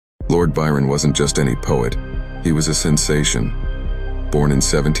Lord Byron wasn't just any poet, he was a sensation. Born in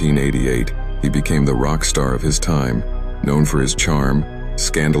 1788, he became the rock star of his time, known for his charm,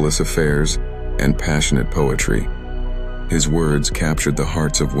 scandalous affairs, and passionate poetry. His words captured the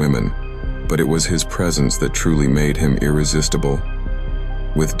hearts of women, but it was his presence that truly made him irresistible.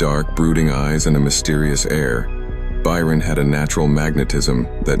 With dark, brooding eyes and a mysterious air, Byron had a natural magnetism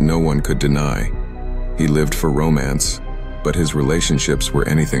that no one could deny. He lived for romance, but his relationships were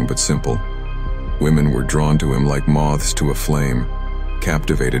anything but simple. Women were drawn to him like moths to a flame,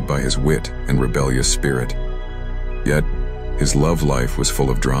 captivated by his wit and rebellious spirit. Yet, his love life was full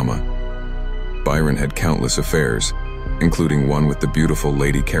of drama. Byron had countless affairs, including one with the beautiful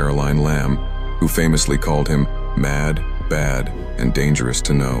Lady Caroline Lamb, who famously called him mad, bad, and dangerous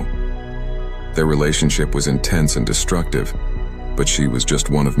to know. Their relationship was intense and destructive, but she was just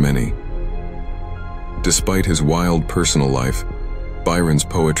one of many. Despite his wild personal life, Byron's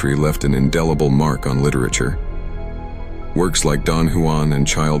poetry left an indelible mark on literature. Works like Don Juan and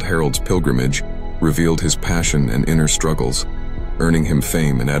Childe Harold's Pilgrimage revealed his passion and inner struggles, earning him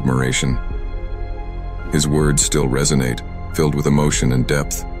fame and admiration. His words still resonate, filled with emotion and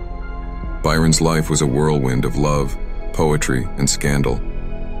depth. Byron's life was a whirlwind of love, poetry, and scandal.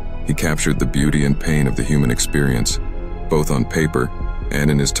 He captured the beauty and pain of the human experience, both on paper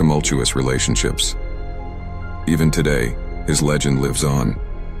and in his tumultuous relationships. Even today, his legend lives on,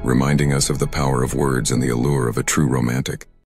 reminding us of the power of words and the allure of a true romantic.